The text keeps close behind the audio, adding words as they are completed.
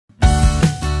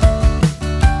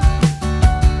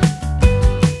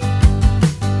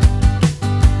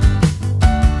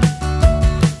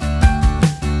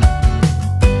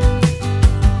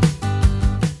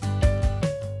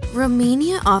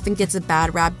Romania often gets a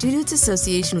bad rap due to its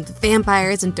association with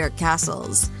vampires and dark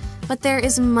castles, but there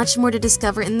is much more to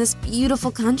discover in this beautiful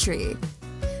country.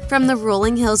 From the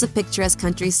rolling hills of picturesque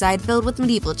countryside filled with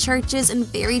medieval churches and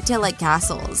fairy tale-like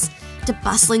castles, to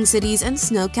bustling cities and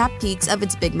snow-capped peaks of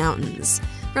its big mountains,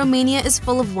 Romania is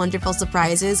full of wonderful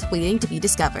surprises waiting to be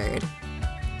discovered.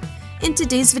 In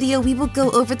today's video, we will go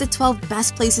over the 12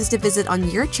 best places to visit on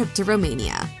your trip to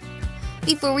Romania.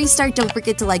 Before we start, don't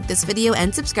forget to like this video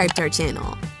and subscribe to our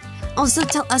channel. Also,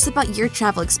 tell us about your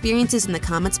travel experiences in the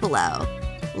comments below.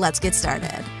 Let's get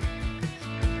started.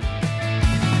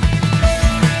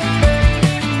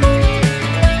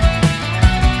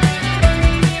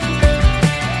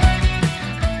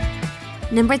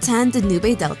 Number 10.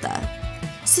 Danube Delta.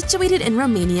 Situated in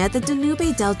Romania, the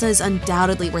Danube Delta is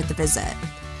undoubtedly worth a visit.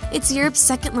 It's Europe's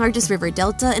second largest river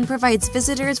delta and provides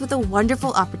visitors with a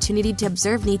wonderful opportunity to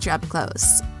observe nature up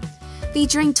close.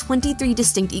 Featuring 23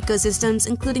 distinct ecosystems,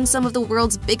 including some of the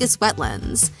world's biggest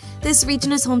wetlands, this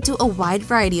region is home to a wide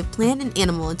variety of plant and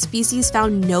animal species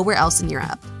found nowhere else in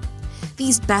Europe.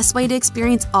 The best way to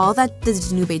experience all that the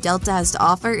Danube Delta has to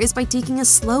offer is by taking a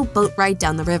slow boat ride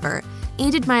down the river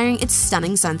and admiring its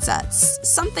stunning sunsets,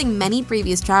 something many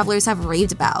previous travelers have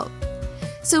raved about.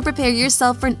 So prepare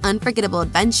yourself for an unforgettable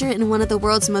adventure in one of the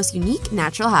world's most unique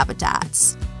natural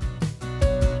habitats.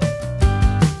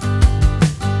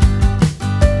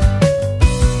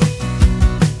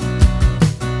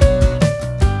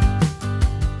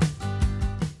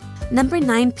 Number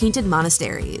 9. Painted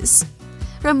Monasteries.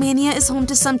 Romania is home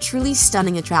to some truly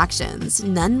stunning attractions,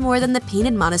 none more than the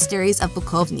painted monasteries of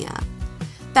Bukovina.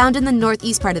 Found in the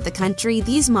northeast part of the country,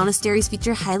 these monasteries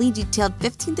feature highly detailed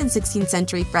 15th and 16th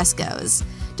century frescoes,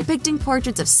 depicting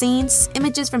portraits of saints,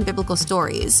 images from biblical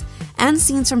stories, and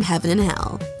scenes from heaven and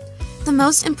hell. The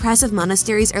most impressive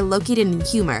monasteries are located in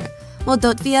Humor,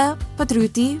 Moldovia,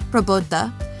 Patruti,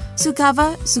 Probota,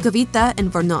 Suceava, Suceava,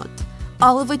 and Vornot,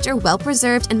 all of which are well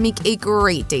preserved and make a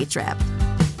great day trip.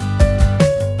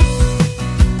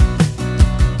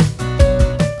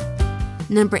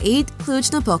 Number 8.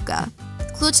 Cluj-Napoca.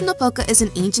 Cluj-Napoca is an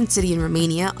ancient city in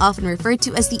Romania, often referred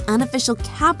to as the unofficial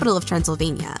capital of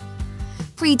Transylvania.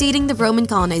 Predating the Roman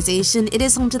colonization, it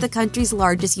is home to the country's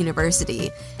largest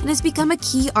university and has become a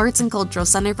key arts and cultural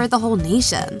center for the whole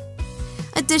nation.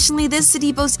 Additionally, this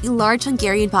city boasts a large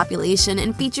Hungarian population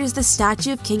and features the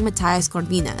statue of King Matthias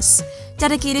Corvinus,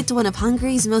 dedicated to one of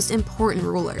Hungary's most important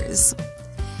rulers.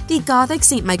 The Gothic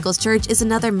St. Michael's Church is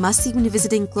another must-see when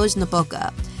visiting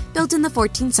Cluj-Napoca. Built in the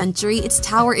 14th century, its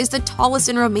tower is the tallest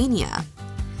in Romania.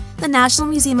 The National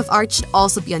Museum of Art should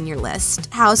also be on your list.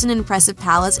 Housed in an impressive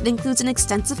palace, it includes an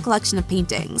extensive collection of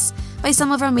paintings by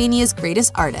some of Romania's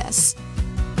greatest artists.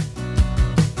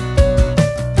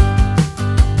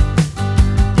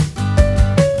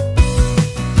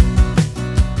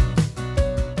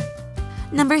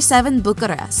 Number 7.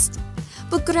 Bucharest.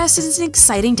 Bucharest is an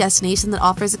exciting destination that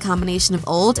offers a combination of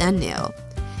old and new.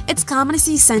 It's common to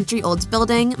see century-old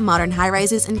building, modern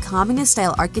high-rises, and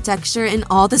communist-style architecture in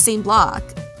all the same block.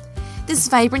 This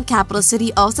vibrant capital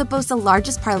city also boasts the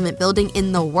largest parliament building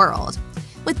in the world,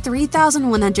 with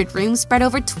 3,100 rooms spread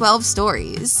over 12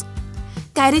 stories.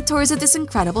 Guided tours of this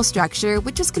incredible structure,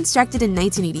 which was constructed in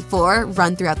 1984,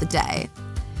 run throughout the day.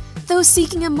 Those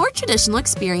seeking a more traditional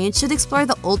experience should explore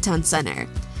the Old Town Center.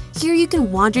 Here you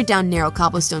can wander down narrow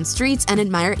cobblestone streets and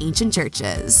admire ancient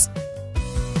churches.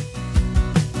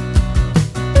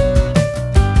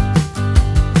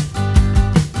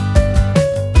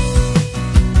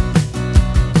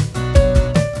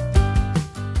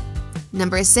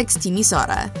 Number 6.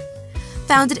 Timisoara.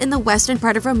 Founded in the western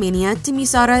part of Romania,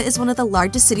 Timisoara is one of the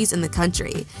largest cities in the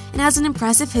country and has an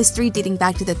impressive history dating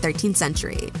back to the 13th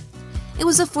century. It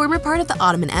was a former part of the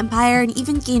Ottoman Empire and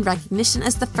even gained recognition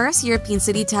as the first European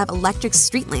city to have electric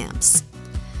street lamps.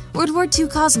 World War II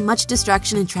caused much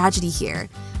destruction and tragedy here,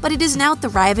 but it is now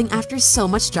thriving after so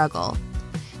much struggle.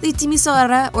 The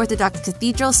Timisoara Orthodox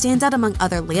Cathedral stands out among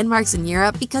other landmarks in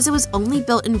Europe because it was only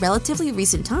built in relatively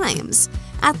recent times,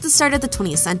 at the start of the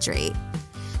 20th century.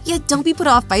 Yet don't be put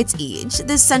off by its age.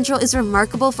 This central is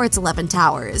remarkable for its 11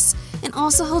 towers, and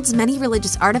also holds many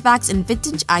religious artifacts and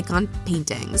vintage icon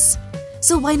paintings.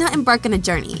 So why not embark on a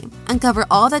journey, uncover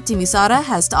all that Timisoara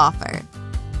has to offer.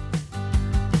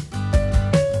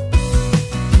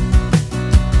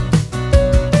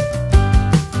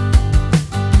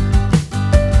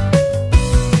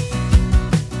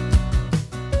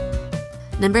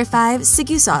 Number 5.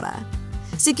 Sighisoara.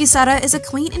 Sighisoara is a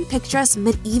quaint and picturesque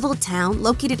medieval town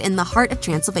located in the heart of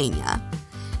Transylvania.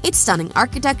 Its stunning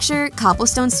architecture,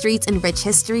 cobblestone streets, and rich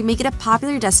history make it a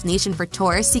popular destination for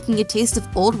tourists seeking a taste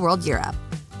of old-world Europe.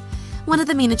 One of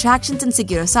the main attractions in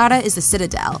𝐦𝐨𝐬𝐤𝐞 is the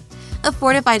Citadel, a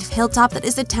fortified hilltop that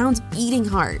is the town's beating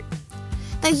heart.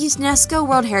 The UNESCO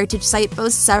World Heritage Site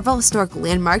boasts several historical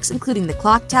landmarks including the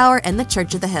clock tower and the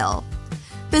Church of the Hill.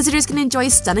 Visitors can enjoy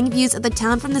stunning views of the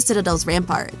town from the Citadel's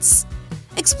ramparts.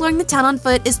 Exploring the town on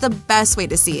foot is the best way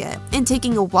to see it, and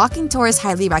taking a walking tour is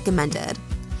highly recommended.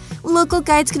 Local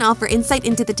guides can offer insight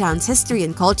into the town's history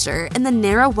and culture, and the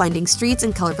narrow, winding streets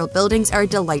and colorful buildings are a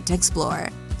delight to explore.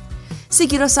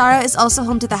 𝐦𝐨𝐬𝐤𝐞 is also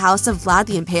home to the house of Vlad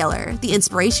the Impaler, the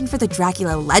inspiration for the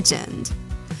Dracula legend.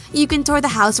 You can tour the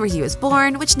house where he was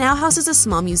born, which now houses a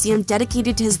small museum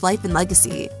dedicated to his life and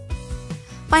legacy.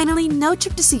 Finally, no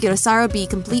trip to 𝐦𝐨𝐬𝐞 would be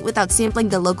complete without sampling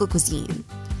the local cuisine.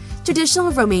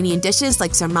 Traditional Romanian dishes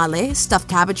like sarmale, stuffed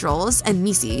cabbage rolls, and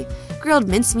mise, grilled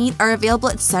mincemeat, are available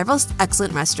at several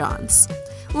excellent restaurants.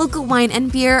 Local wine and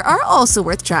beer are also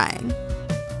worth trying.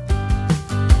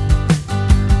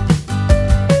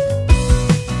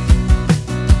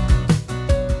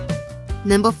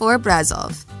 Number 4.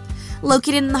 Brasov.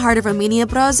 Located in the heart of Romania,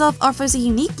 Brasov offers a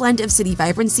unique blend of city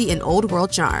vibrancy and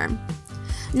old-world charm.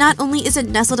 Not only is it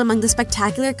nestled among the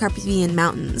spectacular Carpathian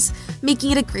Mountains,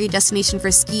 making it a great destination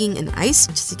for skiing and ice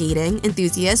skating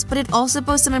enthusiasts, but it also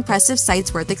boasts some impressive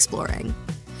sights worth exploring.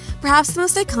 Perhaps the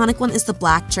most iconic one is the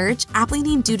Black Church, aptly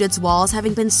named due to its walls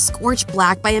having been scorched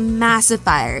black by a massive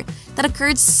fire that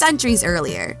occurred centuries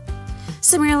earlier.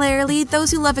 Similarly,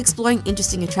 those who love exploring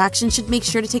interesting attractions should make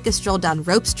sure to take a stroll down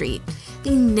Rope Street,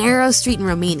 the narrow street in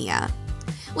Romania.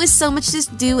 With so much to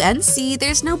do and see,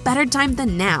 there's no better time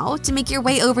than now to make your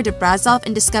way over to Brasov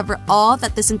and discover all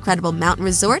that this incredible mountain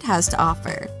resort has to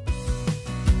offer.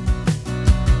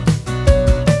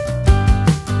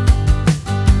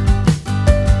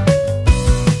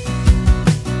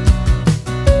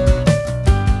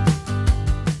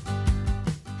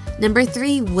 Number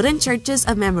 3. Wooden Churches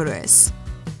of Marmuris.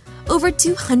 Over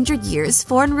 200 years,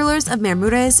 foreign rulers of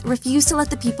Marmuris refused to let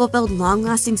the people build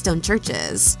long-lasting stone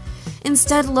churches.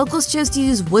 Instead, locals chose to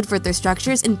use wood for their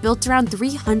structures and built around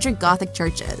 300 Gothic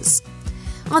churches.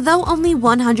 Although only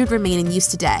 100 remain in use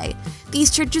today,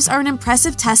 these churches are an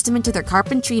impressive testament to their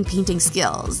carpentry and painting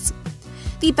skills.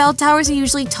 The bell towers are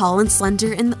usually tall and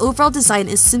slender, and the overall design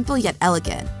is simple yet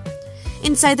elegant.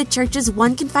 Inside the churches,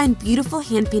 one can find beautiful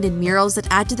hand-painted murals that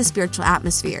add to the spiritual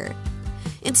atmosphere.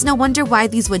 It's no wonder why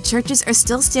these wood churches are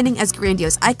still standing as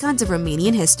grandiose icons of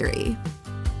Romanian history.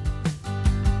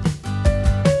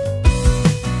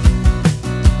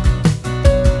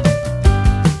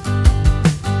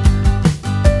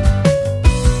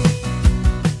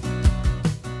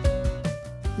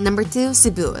 Number 2.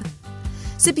 Sibiu.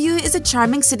 Sibiu is a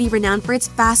charming city renowned for its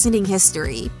fascinating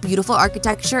history, beautiful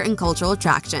architecture, and cultural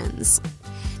attractions.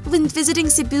 When visiting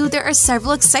Sibiu, there are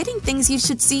several exciting things you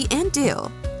should see and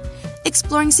do.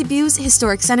 Exploring Sibiu's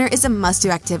historic center is a must-do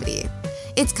activity.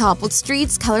 Its cobbled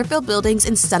streets, colorful buildings,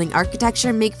 and stunning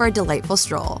architecture make for a delightful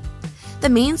stroll. The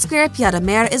main square Piața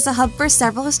Mare is the hub for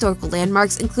several historical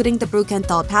landmarks including the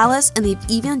Brukenthal Palace and the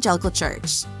Evangelical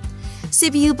Church.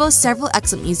 Sibiu boasts several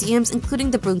excellent museums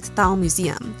including the Brukenthal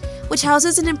Museum, which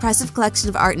houses an impressive collection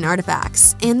of art and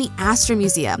artifacts, and the Astra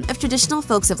Museum of Traditional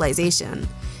Folk Civilization,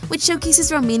 which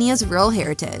showcases Romania's rural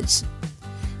heritage.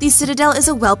 The Citadel is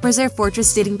a well-preserved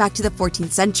fortress dating back to the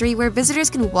 14th century where visitors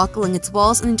can walk along its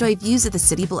walls and enjoy views of the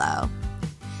city below.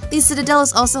 The Citadel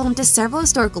is also home to several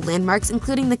historical landmarks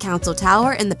including the Council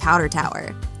Tower and the Powder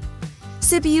Tower.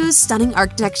 Sibiu's stunning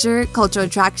architecture, cultural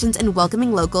attractions, and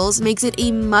welcoming locals makes it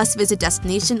a must-visit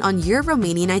destination on your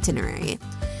Romanian itinerary,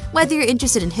 whether you're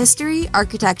interested in history,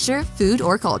 architecture, food,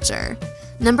 or culture.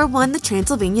 Number 1. The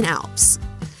Transylvanian Alps.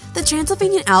 The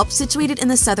Transylvanian Alps, situated in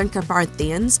the southern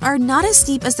Carpathians, are not as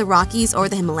steep as the Rockies or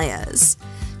the Himalayas,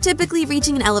 typically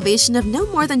reaching an elevation of no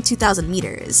more than 2,000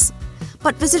 meters.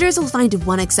 But visitors will find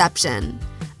one exception: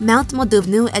 Mount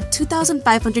Molduvnu at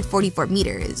 2,544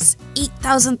 meters,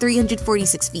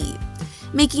 8,346 feet,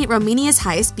 making it Romania's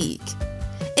highest peak.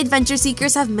 Adventure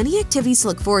seekers have many activities to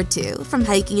look forward to, from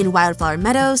hiking in wildflower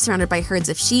meadows surrounded by herds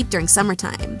of sheep during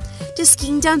summertime, to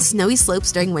skiing down snowy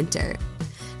slopes during winter.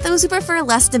 Those who prefer a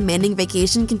less demanding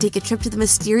vacation can take a trip to the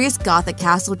mysterious Gothic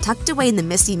castle tucked away in the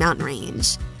misty mountain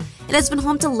range. It has been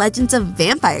home to legends of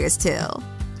vampires, too.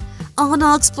 All in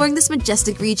all, exploring this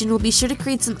majestic region will be sure to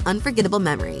create some unforgettable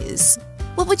memories.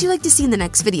 What would you like to see in the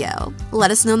next video? Let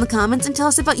us know in the comments and tell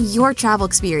us about your travel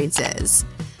experiences.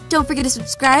 Don't forget to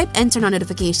subscribe and turn on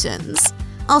notifications.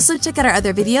 Also, check out our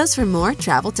other videos for more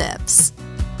travel tips.